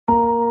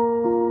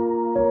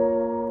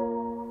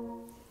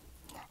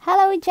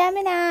Hello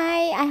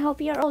Gemini, I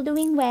hope you're all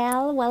doing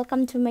well.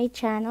 Welcome to my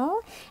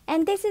channel,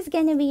 and this is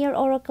gonna be your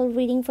oracle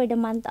reading for the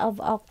month of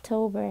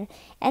October.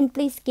 And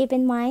please keep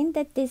in mind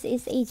that this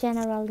is a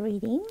general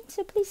reading,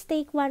 so please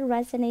take what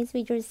resonates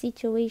with your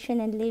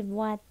situation and leave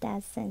what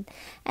doesn't.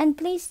 And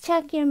please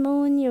check your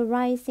moon, your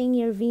rising,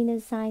 your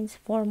Venus signs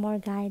for more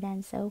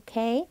guidance,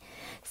 okay?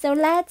 So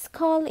let's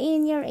call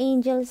in your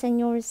angels and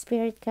your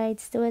spirit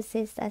guides to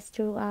assist us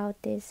throughout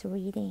this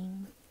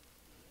reading.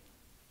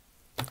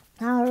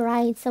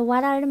 Alright, so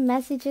what are the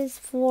messages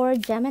for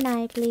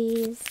Gemini,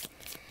 please?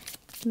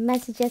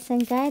 Messages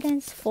and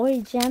guidance for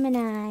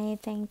Gemini.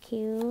 Thank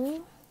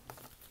you.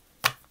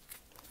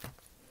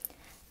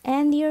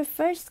 And your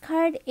first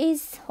card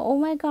is, oh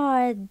my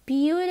god,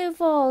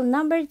 beautiful.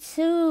 Number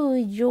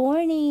 2,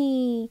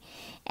 journey.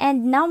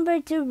 And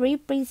number 2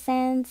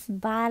 represents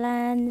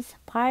balance,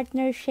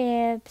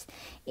 partnerships.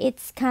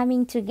 It's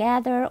coming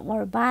together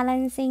or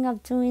balancing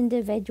of two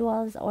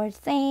individuals or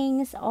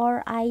things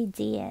or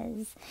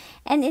ideas.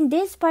 And in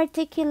this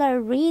particular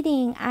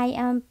reading, I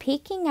am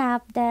picking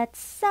up that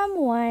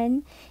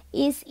someone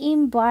is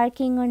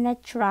embarking on a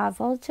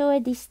travel to a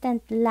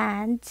distant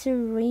land to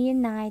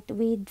reunite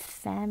with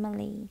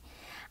family.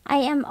 I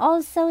am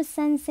also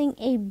sensing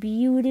a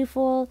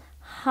beautiful,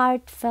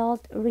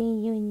 heartfelt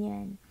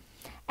reunion.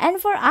 And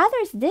for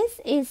others, this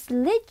is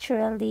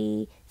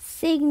literally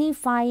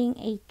signifying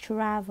a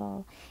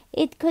travel.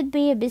 It could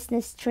be a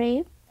business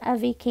trip, a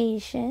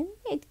vacation.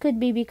 It could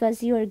be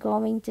because you are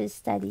going to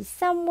study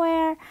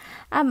somewhere.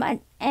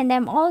 And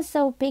I'm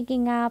also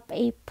picking up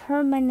a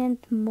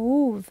permanent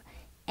move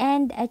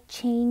and a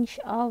change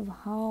of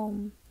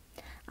home.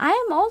 I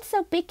am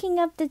also picking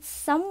up that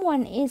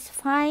someone is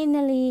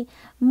finally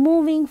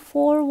moving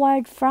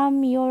forward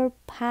from your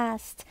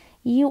past.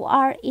 You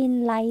are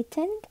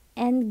enlightened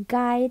and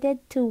guided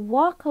to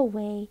walk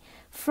away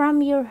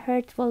from your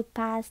hurtful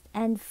past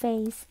and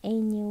face a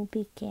new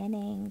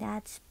beginning.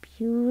 That's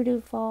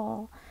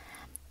beautiful.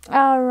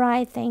 All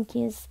right, thank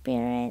you,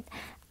 Spirit.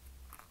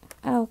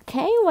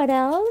 Okay, what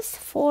else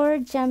for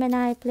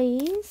Gemini,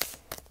 please?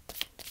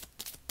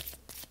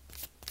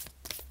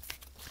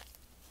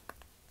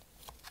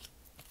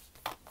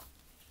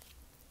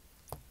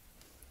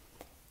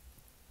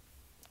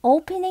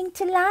 Opening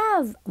to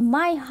love.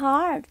 My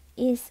heart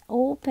is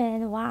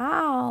open.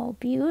 Wow,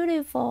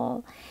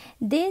 beautiful.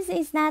 This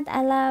is not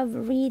a love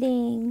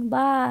reading,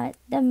 but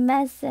the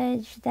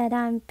message that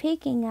I'm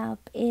picking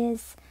up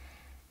is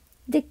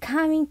the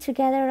coming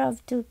together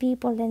of two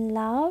people in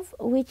love,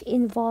 which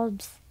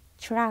involves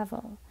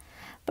travel.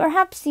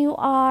 Perhaps you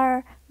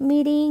are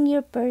meeting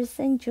your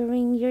person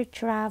during your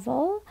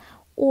travel,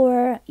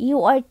 or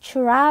you are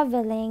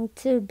traveling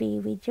to be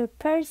with your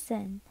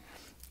person.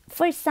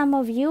 For some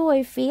of you,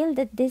 I feel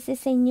that this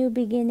is a new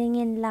beginning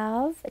in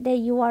love that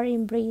you are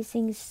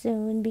embracing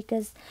soon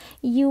because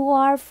you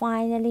are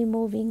finally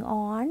moving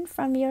on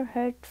from your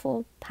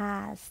hurtful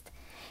past.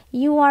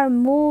 You are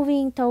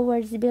moving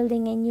towards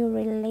building a new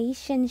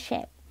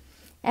relationship.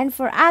 And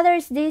for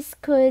others, this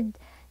could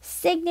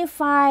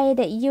signify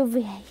that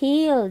you've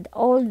healed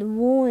old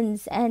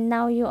wounds and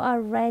now you are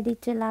ready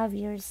to love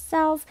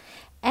yourself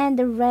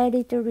and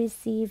ready to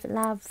receive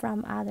love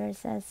from others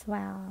as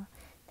well.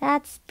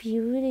 That's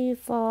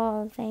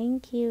beautiful.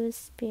 Thank you,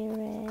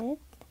 Spirit.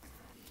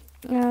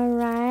 All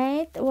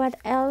right. What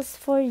else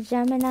for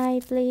Gemini,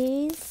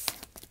 please?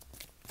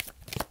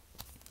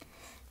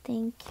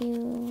 Thank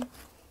you.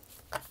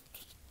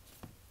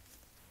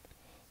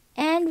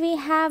 And we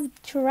have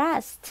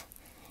trust.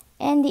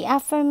 And the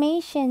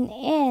affirmation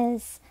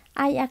is,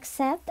 I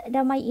accept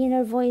that my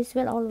inner voice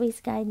will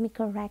always guide me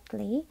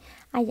correctly.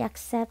 I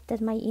accept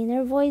that my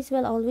inner voice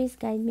will always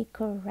guide me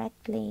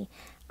correctly.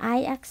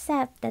 I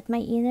accept that my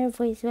inner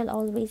voice will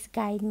always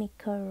guide me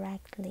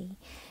correctly.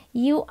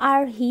 You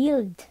are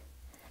healed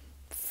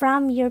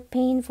from your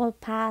painful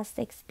past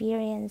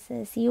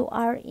experiences. You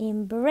are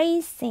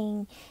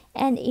embracing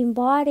and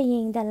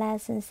embodying the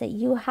lessons that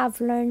you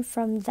have learned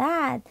from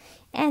that.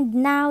 And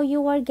now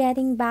you are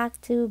getting back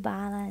to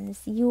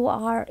balance. You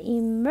are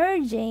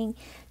emerging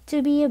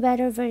to be a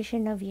better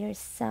version of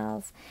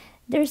yourself.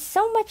 There's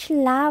so much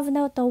love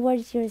now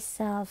towards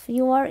yourself.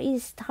 You are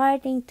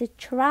starting to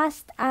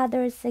trust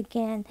others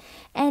again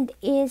and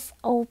is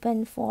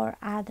open for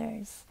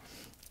others.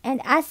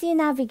 And as you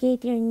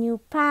navigate your new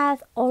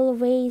path,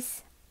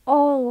 always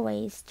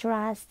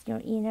trust your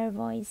inner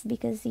voice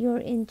because your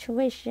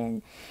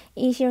intuition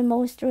is your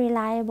most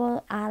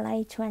reliable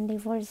ally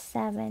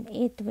 24/7.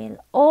 It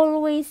will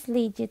always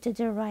lead you to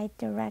the right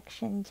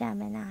direction,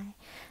 Gemini.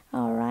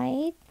 All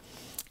right.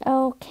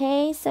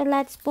 Okay, so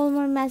let's pull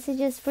more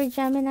messages for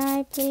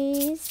Gemini,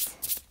 please.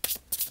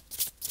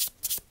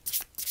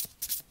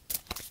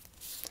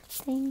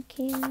 Thank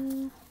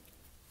you.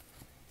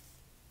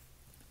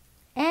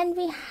 And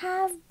we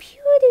have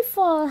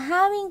beautiful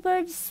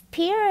hummingbird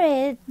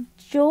spirit,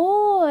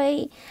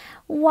 joy.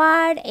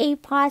 What a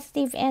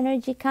positive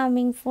energy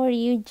coming for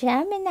you,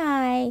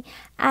 Gemini.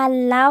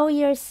 Allow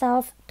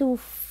yourself to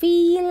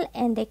feel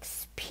and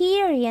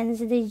experience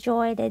the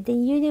joy that the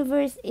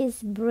universe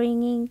is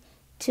bringing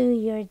to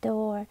your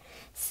door.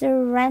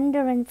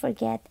 Surrender and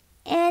forget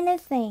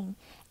anything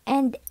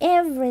and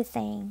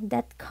everything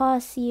that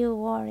causes you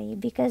worry,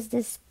 because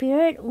the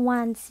Spirit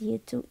wants you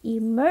to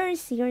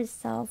immerse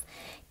yourself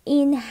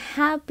in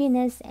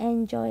happiness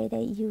and joy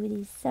that you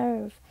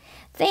deserve.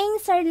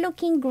 Things are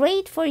looking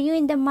great for you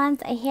in the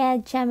month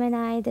ahead,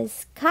 Gemini. The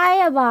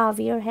sky above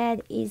your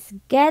head is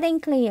getting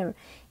clear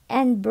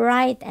and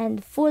bright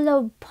and full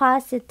of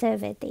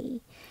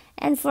positivity.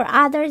 And for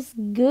others,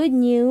 good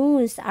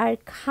news are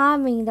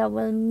coming that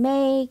will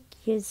make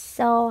you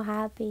so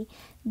happy.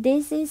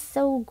 This is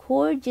so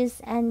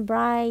gorgeous and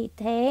bright,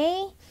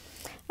 hey?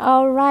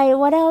 Alright,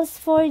 what else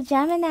for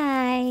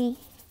Gemini?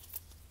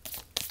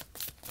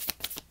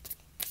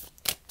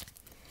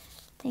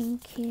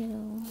 Thank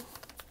you.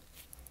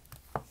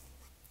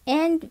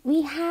 And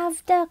we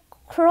have the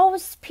crow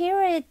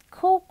spirit,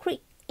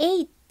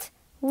 co-create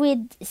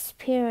with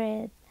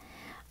spirit.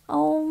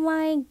 Oh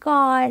my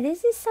God,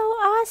 this is so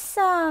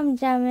awesome,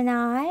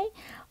 Gemini.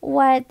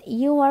 What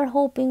you are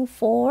hoping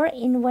for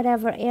in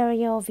whatever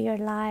area of your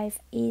life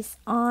is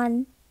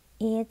on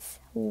its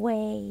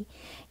way.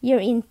 Your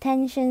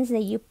intentions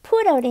that you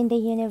put out in the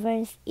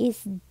universe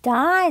is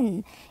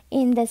done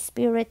in the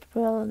spirit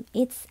realm.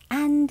 It's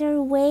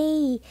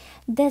underway.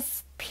 The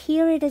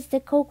spirit as the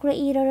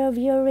co-creator of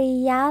your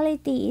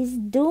reality is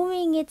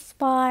doing its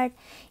part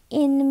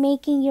in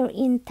making your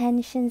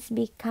intentions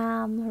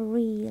become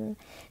real.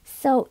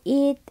 So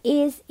it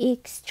is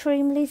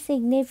extremely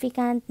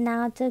significant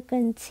now to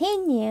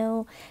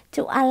continue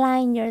to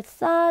align your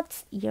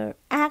thoughts, your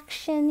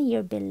action,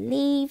 your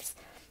beliefs,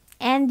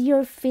 and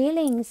your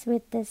feelings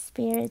with the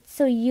Spirit,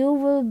 so you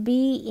will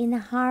be in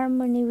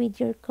harmony with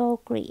your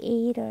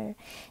co-creator.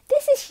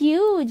 This is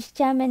huge,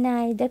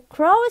 Gemini. The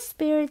crow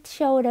spirit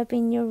showed up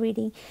in your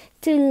reading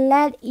to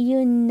let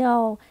you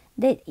know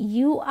that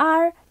you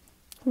are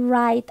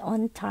right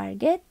on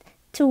target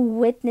to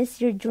witness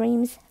your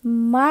dreams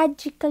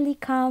magically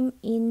come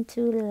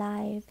into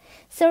life.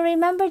 So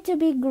remember to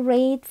be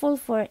grateful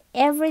for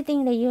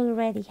everything that you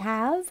already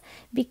have,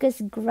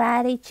 because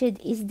gratitude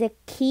is the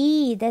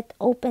key that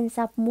opens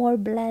up more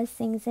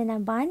blessings and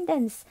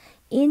abundance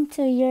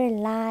into your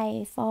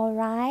life. All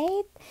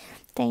right?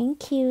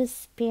 Thank you,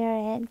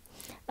 Spirit.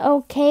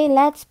 Okay,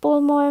 let's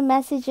pull more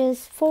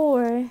messages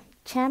for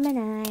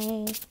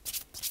Gemini.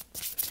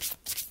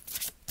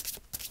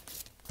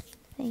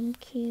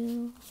 Thank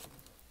you.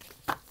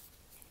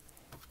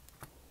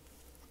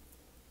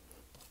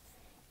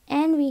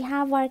 And we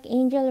have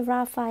Archangel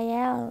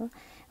Raphael.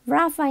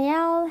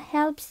 Raphael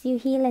helps you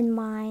heal in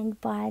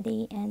mind,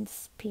 body, and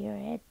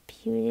spirit.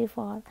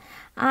 Beautiful.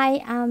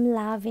 I am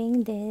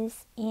loving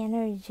this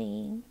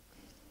energy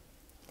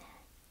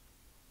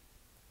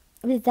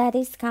that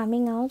is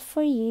coming out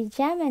for you,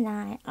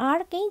 Gemini.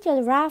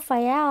 Archangel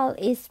Raphael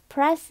is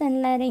present,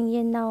 letting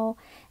you know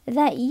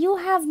that you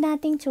have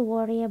nothing to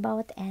worry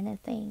about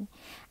anything.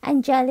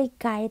 Angelic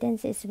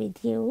guidance is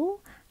with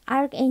you.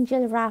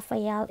 Archangel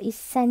Raphael is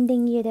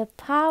sending you the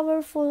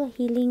powerful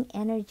healing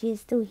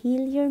energies to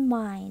heal your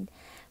mind,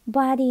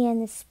 body,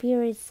 and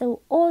spirit.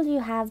 So all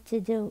you have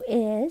to do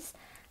is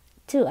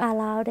to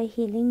allow the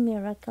healing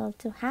miracle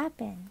to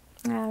happen.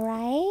 All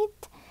right?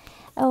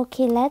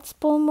 Okay, let's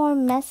pull more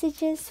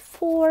messages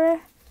for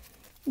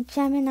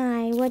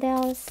Gemini. What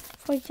else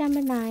for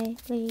Gemini,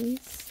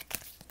 please?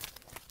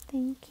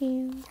 Thank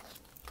you.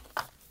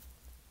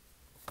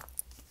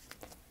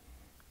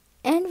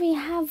 And we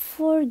have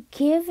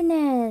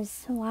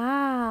forgiveness.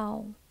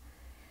 Wow.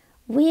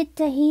 With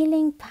the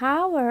healing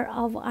power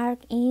of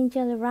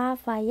Archangel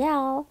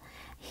Raphael,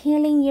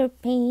 healing your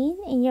pain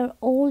and your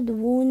old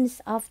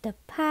wounds of the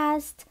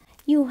past,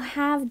 you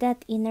have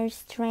that inner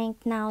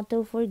strength now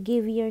to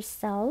forgive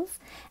yourself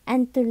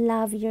and to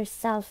love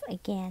yourself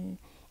again,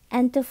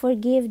 and to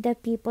forgive the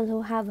people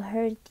who have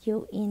hurt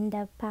you in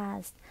the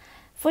past.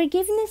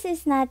 Forgiveness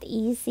is not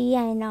easy,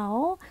 I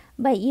know,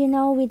 but you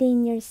know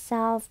within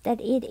yourself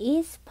that it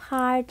is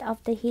part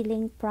of the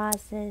healing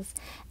process,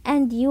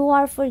 and you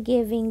are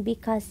forgiving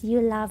because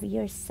you love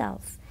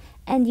yourself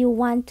and you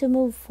want to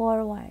move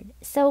forward.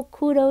 So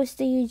kudos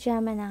to you,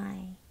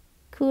 Gemini.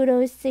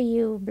 Kudos to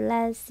you.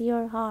 Bless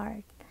your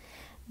heart.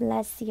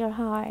 Bless your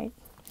heart.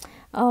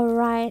 All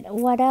right,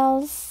 what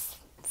else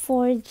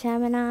for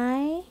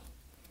Gemini?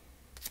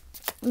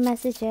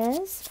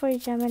 Messages for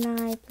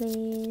Gemini,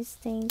 please.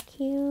 Thank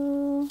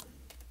you.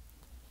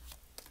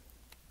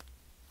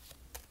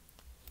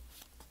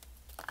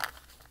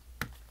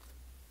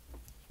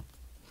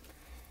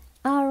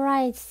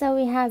 Alright, so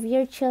we have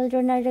your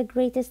children are the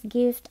greatest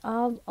gift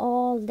of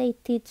all. They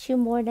teach you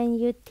more than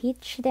you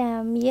teach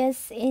them.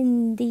 Yes,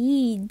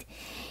 indeed.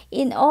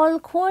 In all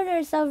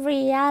corners of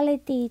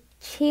reality,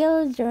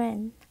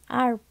 children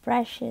are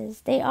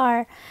precious. They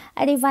are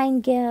a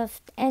divine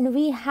gift, and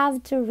we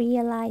have to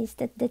realize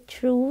that the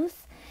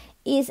truth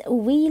is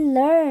we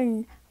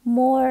learn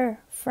more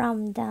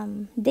from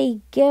them.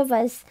 They give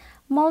us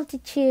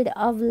multitude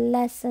of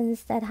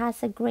lessons that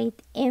has a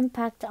great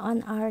impact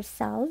on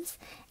ourselves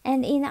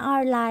and in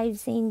our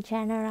lives in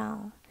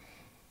general.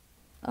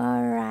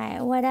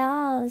 Alright, What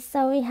else?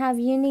 So we have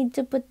you need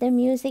to put the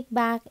music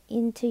back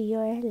into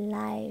your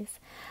life.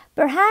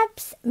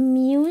 Perhaps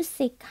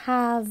music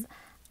have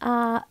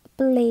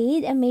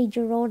played a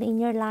major role in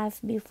your life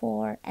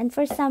before, and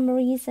for some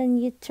reason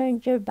you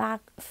turned your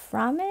back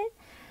from it.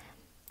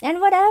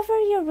 And whatever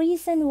your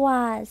reason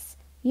was,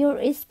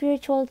 your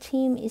spiritual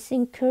team is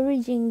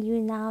encouraging you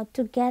now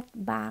to get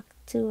back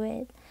to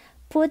it.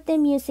 Put the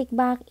music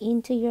back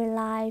into your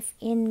life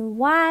in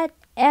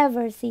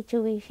whatever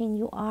situation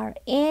you are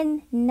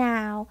in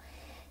now.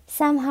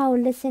 Somehow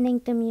listening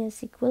to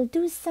music will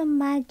do some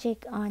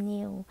magic on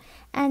you.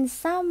 And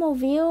some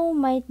of you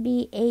might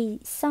be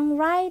a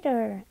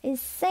songwriter, a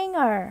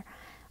singer,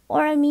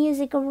 or a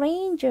music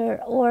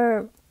arranger,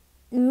 or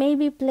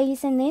maybe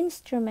plays an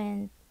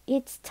instrument.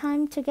 It's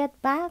time to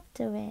get back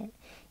to it.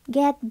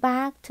 Get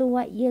back to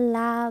what you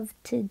love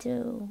to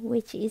do,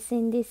 which is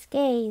in this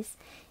case,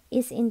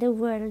 is in the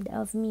world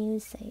of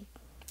music.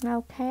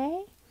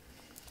 Okay?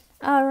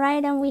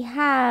 Alright, and we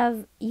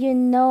have, you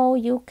know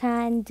you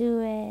can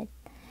do it.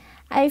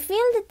 I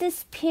feel that the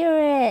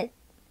Spirit,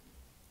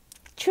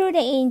 through the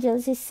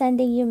angels, is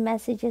sending you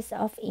messages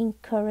of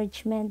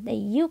encouragement that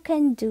you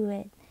can do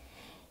it.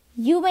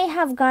 You may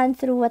have gone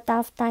through a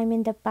tough time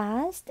in the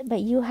past,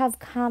 but you have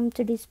come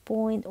to this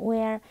point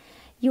where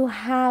you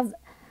have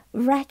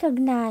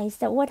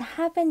recognized that what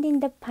happened in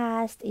the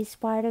past is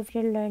part of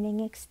your learning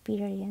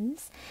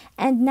experience,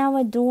 and now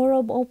a door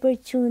of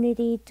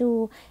opportunity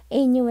to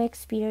a new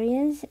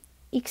experience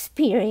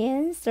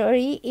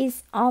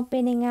is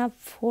opening up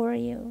for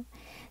you.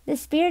 The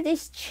Spirit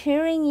is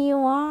cheering you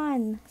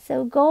on,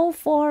 so go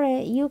for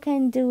it. You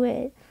can do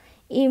it.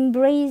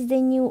 Embrace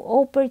the new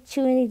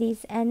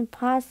opportunities and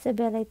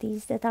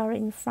possibilities that are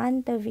in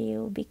front of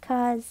you,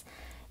 because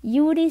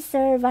you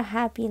deserve a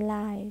happy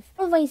life.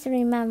 Always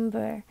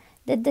remember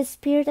that the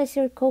Spirit, as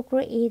your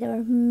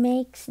co-creator,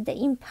 makes the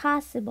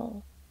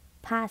impossible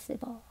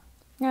possible.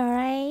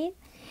 Alright?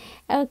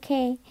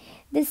 Okay.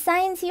 The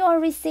signs you are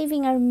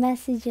receiving are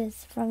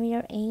messages from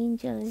your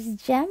angels.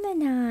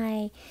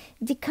 Gemini,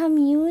 the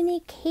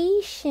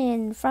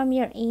communication from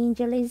your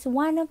angel is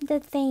one of the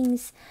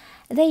things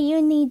that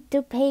you need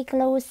to pay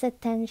close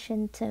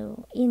attention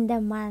to in the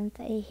month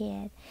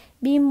ahead.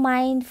 Be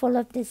mindful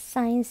of the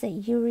signs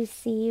that you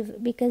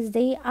receive, because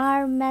they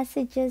are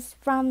messages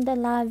from the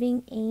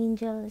loving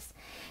angels.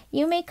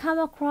 You may come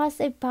across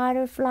a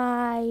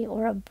butterfly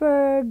or a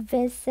bird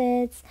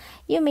visits.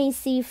 You may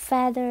see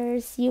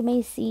feathers. You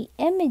may see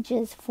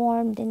images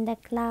formed in the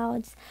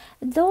clouds.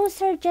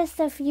 Those are just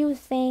a few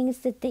things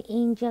that the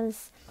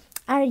angels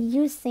are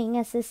using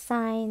as a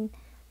sign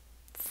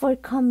for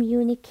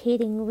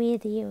communicating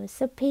with you.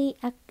 So pay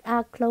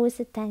a close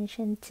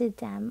attention to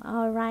them,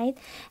 alright?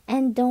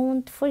 And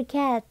don't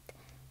forget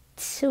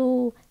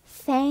to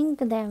thank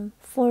them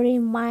for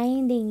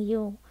reminding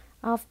you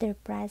of their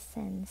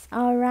presence,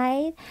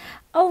 alright?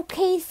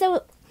 Okay,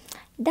 so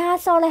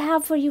that's all I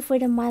have for you for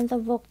the month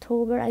of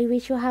October. I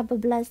wish you have a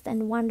blessed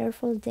and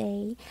wonderful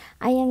day.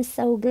 I am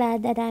so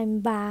glad that I'm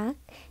back,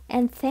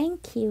 and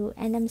thank you,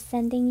 and I'm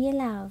sending you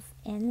love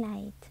and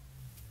light.